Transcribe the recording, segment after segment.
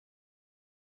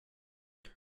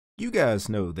You guys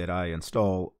know that I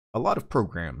install a lot of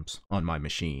programs on my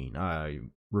machine. I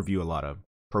review a lot of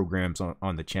programs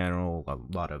on the channel, a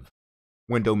lot of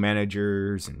window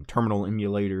managers and terminal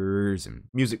emulators and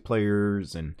music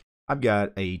players, and I've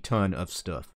got a ton of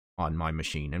stuff on my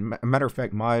machine. And a matter of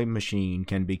fact, my machine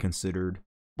can be considered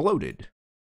bloated.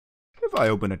 If I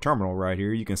open a terminal right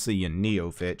here, you can see in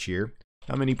NeoFetch here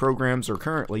how many programs are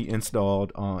currently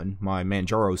installed on my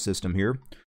Manjaro system here.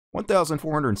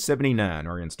 1,479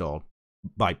 are installed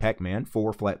by Pac-Man.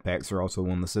 4 flat packs are also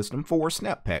on the system. 4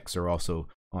 snap packs are also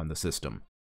on the system.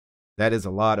 That is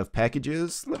a lot of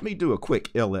packages. Let me do a quick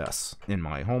ls in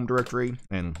my home directory,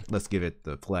 and let's give it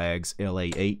the flags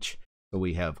LAH. So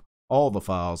we have all the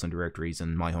files and directories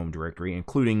in my home directory,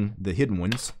 including the hidden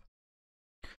ones.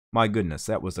 My goodness,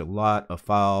 that was a lot of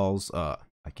files. I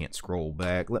can't scroll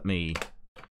back. Let me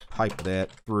pipe that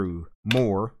through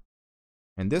more.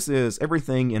 And this is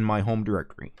everything in my home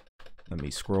directory. Let me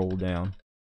scroll down.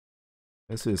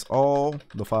 This is all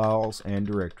the files and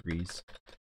directories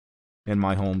in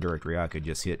my home directory. I could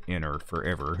just hit enter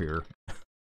forever here.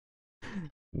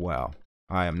 Wow.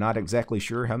 I am not exactly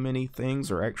sure how many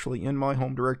things are actually in my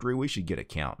home directory. We should get a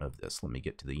count of this. Let me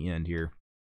get to the end here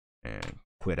and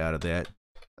quit out of that.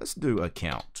 Let's do a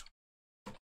count.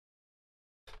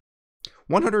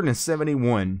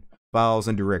 171 files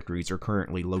and directories are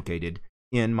currently located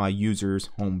in my user's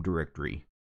home directory.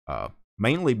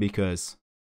 Mainly because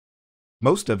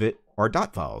most of it are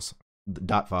dot files. The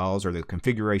dot files are the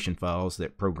configuration files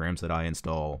that programs that I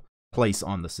install place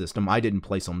on the system. I didn't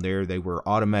place them there. They were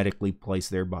automatically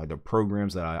placed there by the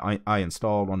programs that I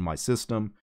installed on my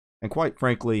system. And quite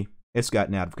frankly, it's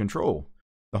gotten out of control.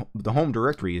 The home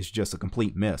directory is just a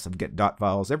complete mess. I've got dot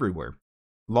files everywhere.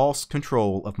 Lost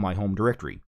control of my home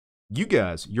directory. You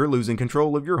guys, you're losing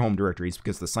control of your home directories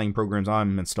because the same programs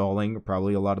I'm installing are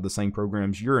probably a lot of the same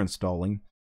programs you're installing.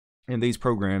 And these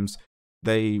programs,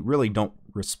 they really don't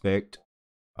respect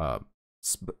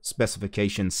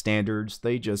specification standards.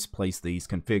 They just place these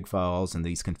config files and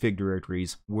these config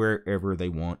directories wherever they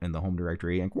want in the home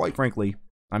directory. And quite frankly,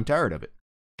 I'm tired of it.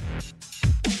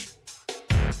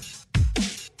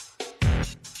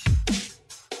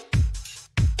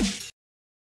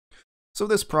 So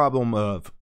this problem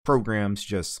of programs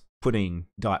just putting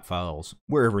dot files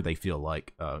wherever they feel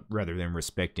like, rather than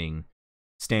respecting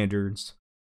standards,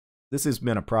 this has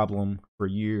been a problem for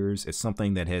years. It's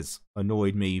something that has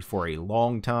annoyed me for a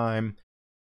long time.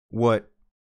 What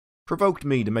provoked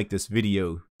me to make this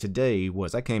video today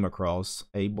was I came across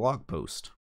a blog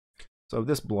post. So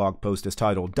this blog post is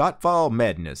titled Dot File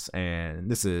Madness,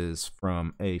 and this is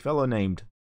from a fellow named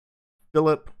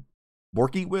Philip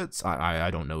Borkiewicz.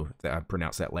 I don't know if I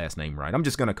pronounced that last name right. I'm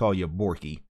just going to call you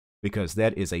Borky because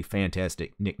that is a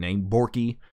fantastic nickname.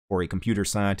 Borky for a computer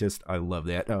scientist. I love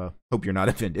that. Hope you're not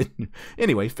offended.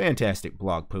 Anyway, fantastic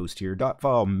blog post here. Dot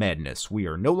file madness. We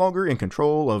are no longer in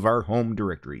control of our home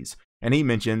directories. And he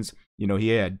mentions, you know,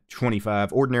 he had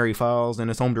 25 ordinary files in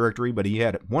his home directory, but he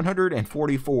had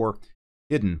 144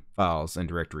 hidden files and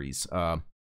directories.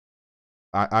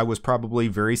 I was probably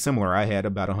very similar. I had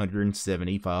about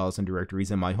 170 files and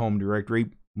directories in my home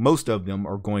directory. Most of them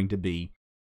are going to be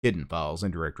hidden files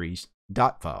and directories,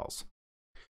 dot files.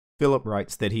 Philip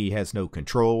writes that he has no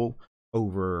control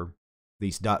over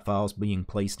these dot files being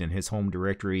placed in his home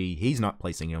directory. He's not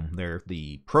placing them there.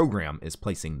 The program is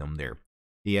placing them there.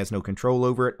 He has no control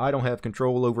over it. I don't have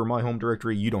control over my home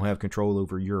directory. You don't have control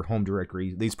over your home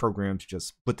directory. These programs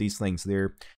just put these things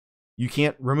there. You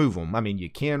can't remove them. I mean, you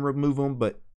can remove them,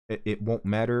 but it won't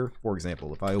matter. For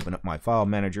example, if I open up my file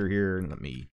manager here, and let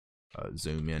me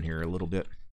zoom in here a little bit,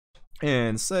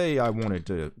 and say I wanted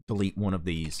to delete one of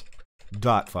these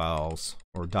dot files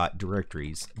or dot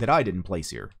directories that I didn't place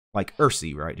here, like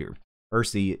IRC right here.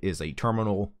 IRC is a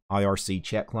terminal IRC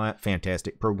chat client,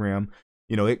 fantastic program.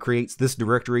 You know, it creates this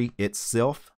directory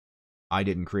itself. I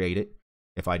didn't create it.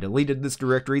 If I deleted this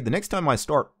directory, the next time I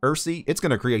start IRC, it's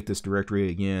going to create this directory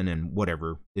again and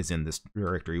whatever is in this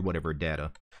directory, whatever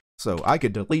data. So I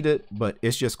could delete it, but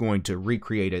it's just going to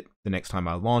recreate it the next time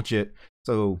I launch it.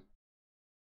 So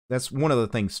that's one of the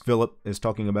things Philip is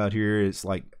talking about here. Is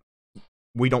like,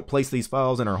 we don't place these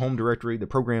files in our home directory. The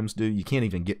programs do. You can't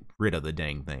even get rid of the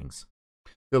dang things.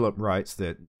 Philip writes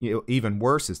that, you know, even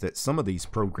worse is that some of these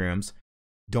programs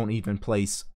don't even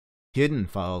place hidden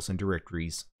files and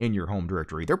directories in your home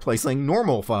directory. They're placing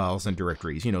normal files and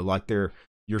directories, you know, like they're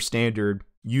your standard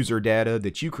user data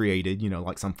that you created, you know,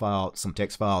 like some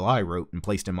text file I wrote and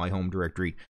placed in my home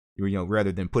directory, you know,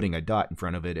 rather than putting a dot in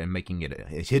front of it and making it a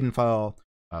hidden file.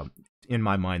 In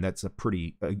my mind, that's a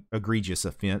pretty egregious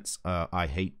offense. I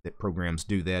hate that programs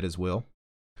do that as well.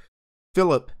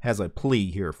 Philip has a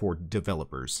plea here for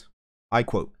developers. I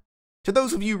quote, "To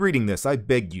those of you reading this, I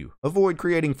beg you, avoid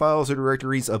creating files or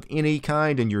directories of any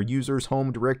kind in your user's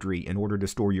home directory in order to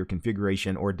store your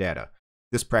configuration or data.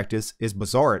 This practice is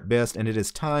bizarre at best, and it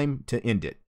is time to end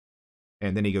it."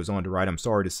 And then he goes on to write, "I'm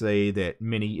sorry to say that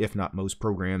many, if not most,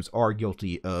 programs are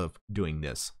guilty of doing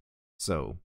this."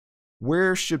 So,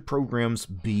 where should programs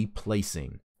be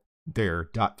placing their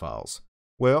 .files?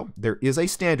 Well, there is a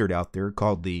standard out there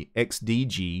called the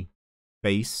XDG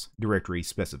Base Directory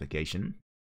Specification,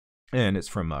 and it's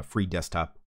from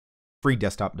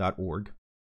freedesktop.org.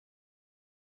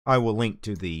 I will link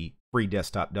to the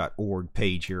freedesktop.org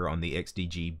page here on the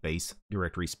XDG Base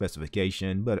Directory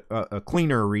Specification, but a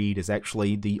cleaner read is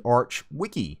actually the Arch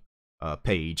Wiki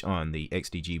page on the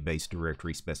XDG Base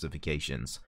Directory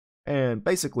Specifications. And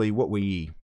basically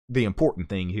the important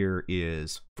thing here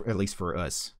is, at least for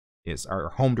us, is our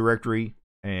home directory,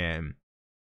 and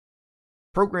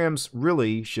programs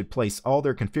really should place all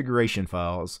their configuration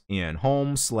files in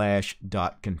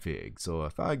home/.config. So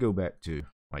if I go back to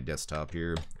my desktop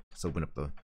here, let's open up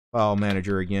the file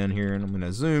manager again here, and I'm going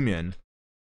to zoom in.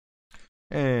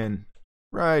 And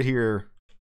right here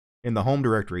in the home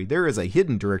directory, there is a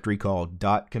hidden directory called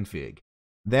 .config.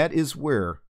 That is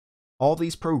where all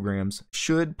these programs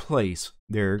should place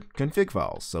their config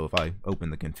files. So if I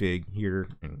open the config here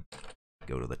and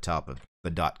go to the top of the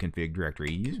 .config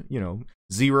directory,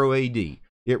 0AD,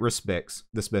 it respects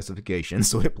the specification,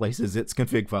 so it places its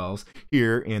config files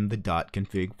here in the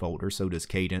 .config folder. So does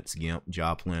Cadence, GIMP,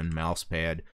 Joplin,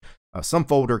 Mousepad. Some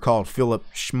folder called Philip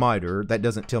Schmider. That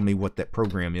doesn't tell me what that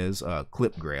program is.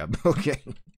 Clip grab. Okay.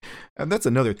 And that's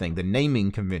another thing, the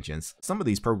naming conventions. Some of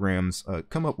these programs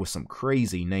come up with some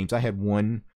crazy names. I had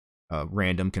one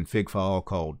random config file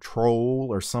called Troll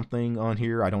or something on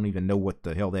here. I don't even know what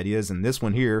the hell that is. And this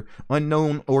one here,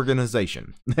 Unknown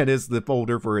Organization. That is the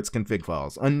folder for its config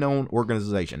files. Unknown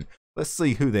Organization. Let's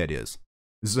see who that is.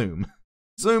 Zoom.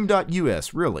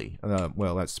 Zoom.us, really?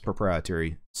 Well, that's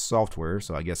proprietary software,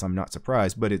 so I guess I'm not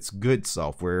surprised, but it's good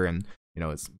software, and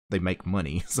they make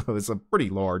money, so it's a pretty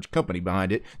large company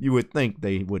behind it. You would think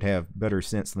they would have better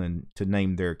sense than to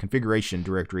name their configuration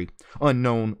directory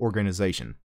Unknown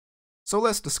Organization. So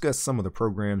let's discuss some of the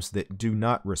programs that do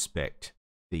not respect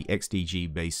the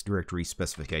XDG Base Directory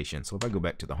Specification. So if I go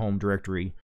back to the home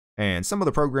directory, and some of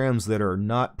the programs that are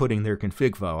not putting their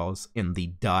config files in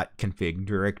the .config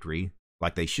directory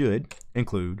like they should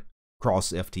include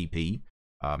crossftp.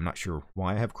 I'm not sure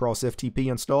why I have crossftp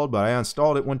installed, but I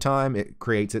installed it one time. It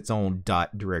creates its own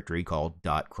directory called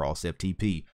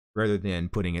 .crossftp rather than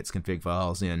putting its config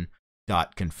files in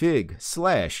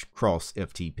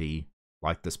 .config/crossftp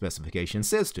like the specification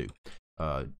says to.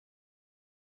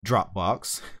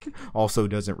 Dropbox also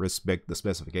doesn't respect the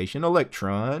specification.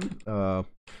 Electron,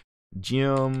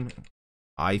 Gem,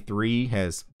 i3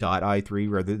 has .i3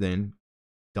 rather than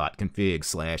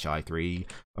 .config/i3.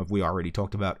 We already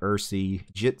talked about Ursi,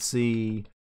 Jitsi,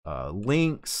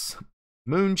 Lynx,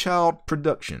 Moonchild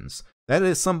Productions. That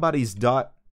is somebody's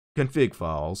 .config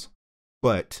files,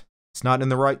 but it's not in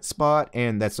the right spot,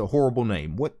 and that's a horrible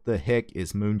name. What the heck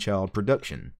is Moonchild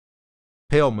Production?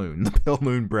 Pale Moon, the Pale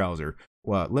Moon browser.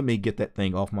 Well, let me get that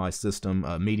thing off my system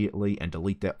immediately and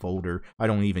delete that folder. I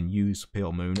don't even use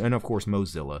Pale Moon, and of course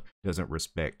Mozilla doesn't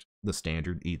respect the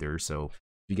standard either, so if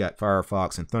you got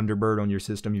Firefox and Thunderbird on your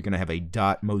system, you're going to have a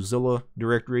 .mozilla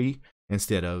directory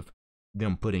instead of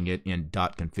them putting it in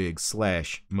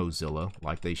 .config/Mozilla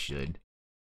like they should.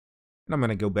 And I'm going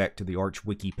to go back to the Arch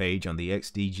Wiki page on the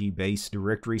XDG Base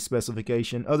Directory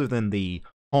Specification. Other than the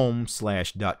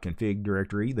home/.config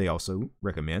directory, they also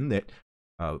recommend that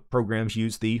programs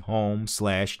use the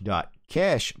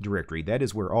home/.cache directory. That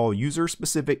is where all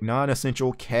user-specific,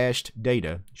 non-essential cached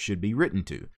data should be written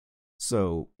to.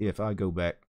 So if I go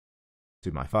back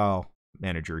to my file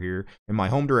manager here, in my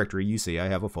home directory, you see I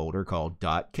have a folder called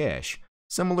 .cache.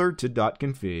 Similar to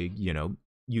 .config,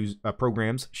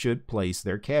 programs should place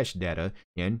their cache data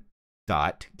in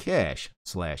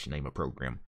 .cache/name of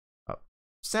program.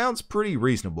 Sounds pretty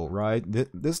reasonable, right?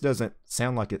 This doesn't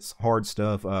sound like it's hard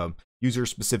stuff.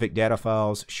 User-specific data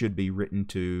files should be written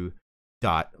to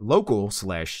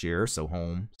 .local/share, so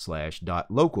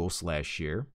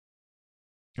home/.local/share.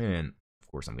 And of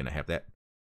course, I'm going to have that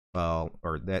file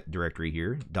or that directory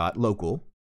here, .local.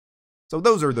 So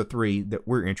those are the three that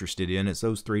we're interested in. It's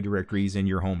those three directories in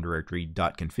your home directory,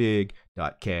 .config,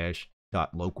 .cache,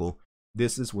 .local.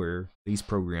 This is where these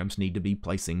programs need to be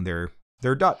placing their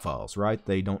 .files, right?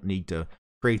 They don't need to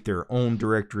create their own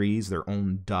directories, their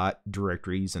own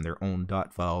 .directories, and their own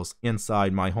 .files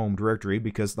inside my home directory,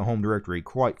 because the home directory,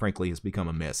 quite frankly, has become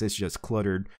a mess. It's just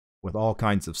cluttered with all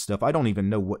kinds of stuff. I don't even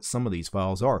know what some of these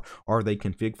files are. Are they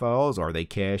config files? Are they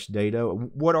cache data?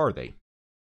 What are they?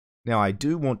 Now, I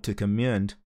do want to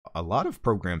commend a lot of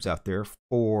programs out there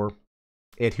for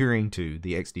adhering to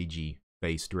the XDG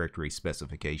Base Directory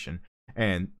Specification.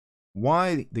 And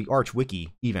why the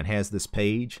ArchWiki even has this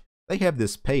page, they have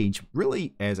this page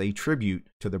really as a tribute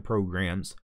to the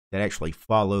programs that actually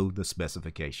follow the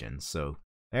specifications. So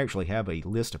they actually have a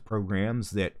list of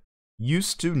programs that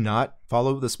used to not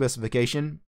follow the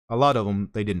specification. A lot of them,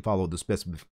 they didn't follow the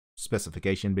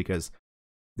specification because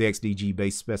the XDG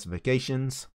base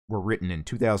specifications were written in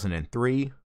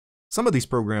 2003. Some of these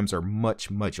programs are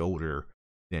much, much older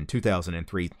than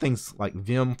 2003. Things like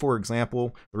Vim, for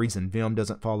example. The reason Vim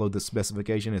doesn't follow the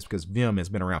specification is because Vim has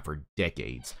been around for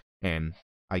decades. And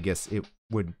I guess it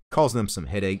would cause them some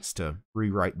headaches to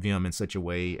rewrite Vim in such a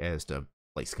way as to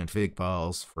place config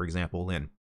files, for example, in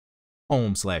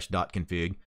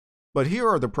home/.config. But here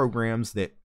are the programs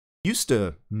that used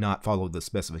to not follow the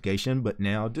specification, but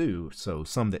now do. So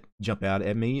some that jump out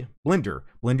at me, Blender.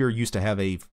 Blender used to have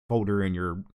a folder in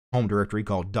your home directory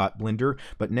called .blender,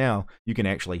 but now you can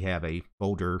actually have a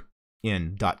folder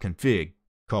in .config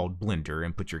called Blender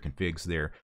and put your configs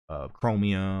there.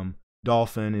 Chromium,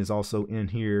 Dolphin is also in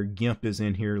here, GIMP is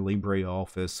in here,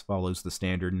 LibreOffice follows the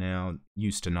standard now,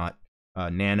 used to not.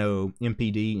 Nano,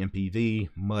 MPD, MPV,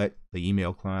 Mutt, the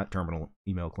email client, terminal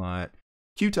email client.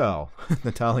 Qtile,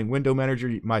 the tiling window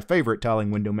manager, my favorite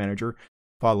tiling window manager,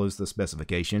 follows the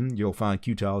specification. You'll find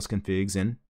Qtile's configs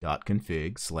in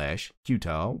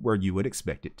 .config/Qtile, where you would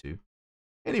expect it to.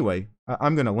 Anyway,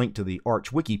 I'm going to link to the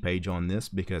ArchWiki page on this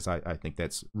because I think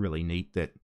that's really neat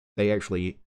that they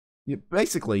actually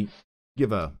basically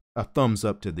give a thumbs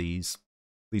up to these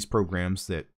programs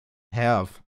that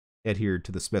have adhered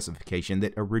to the specification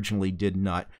that originally did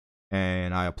not,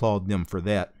 and I applaud them for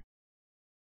that.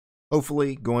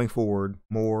 Hopefully, going forward,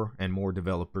 more and more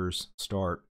developers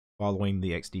start following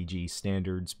the XDG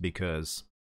standards because,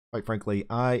 quite frankly,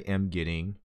 I am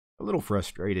getting a little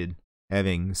frustrated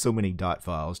having so many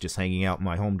 .files just hanging out in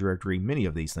my home directory. Many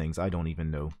of these things, I don't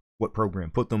even know what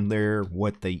program put them there,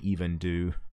 what they even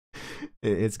do.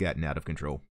 It's gotten out of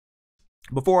control.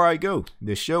 Before I go,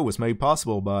 this show was made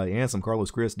possible by Ansem,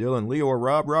 Carlos, Chris, Dylan, Leo,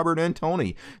 Rob, Robert, and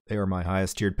Tony. They are my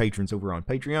highest tiered patrons over on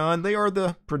Patreon. They are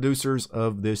the producers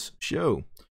of this show.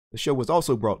 The show was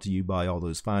also brought to you by all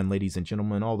those fine ladies and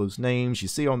gentlemen, all those names you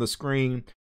see on the screen.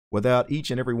 Without each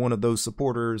and every one of those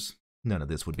supporters, none of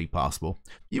this would be possible.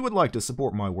 If you would like to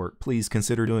support my work, please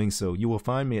consider doing so. You will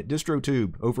find me at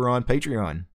DistroTube over on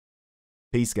Patreon.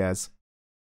 Peace, guys.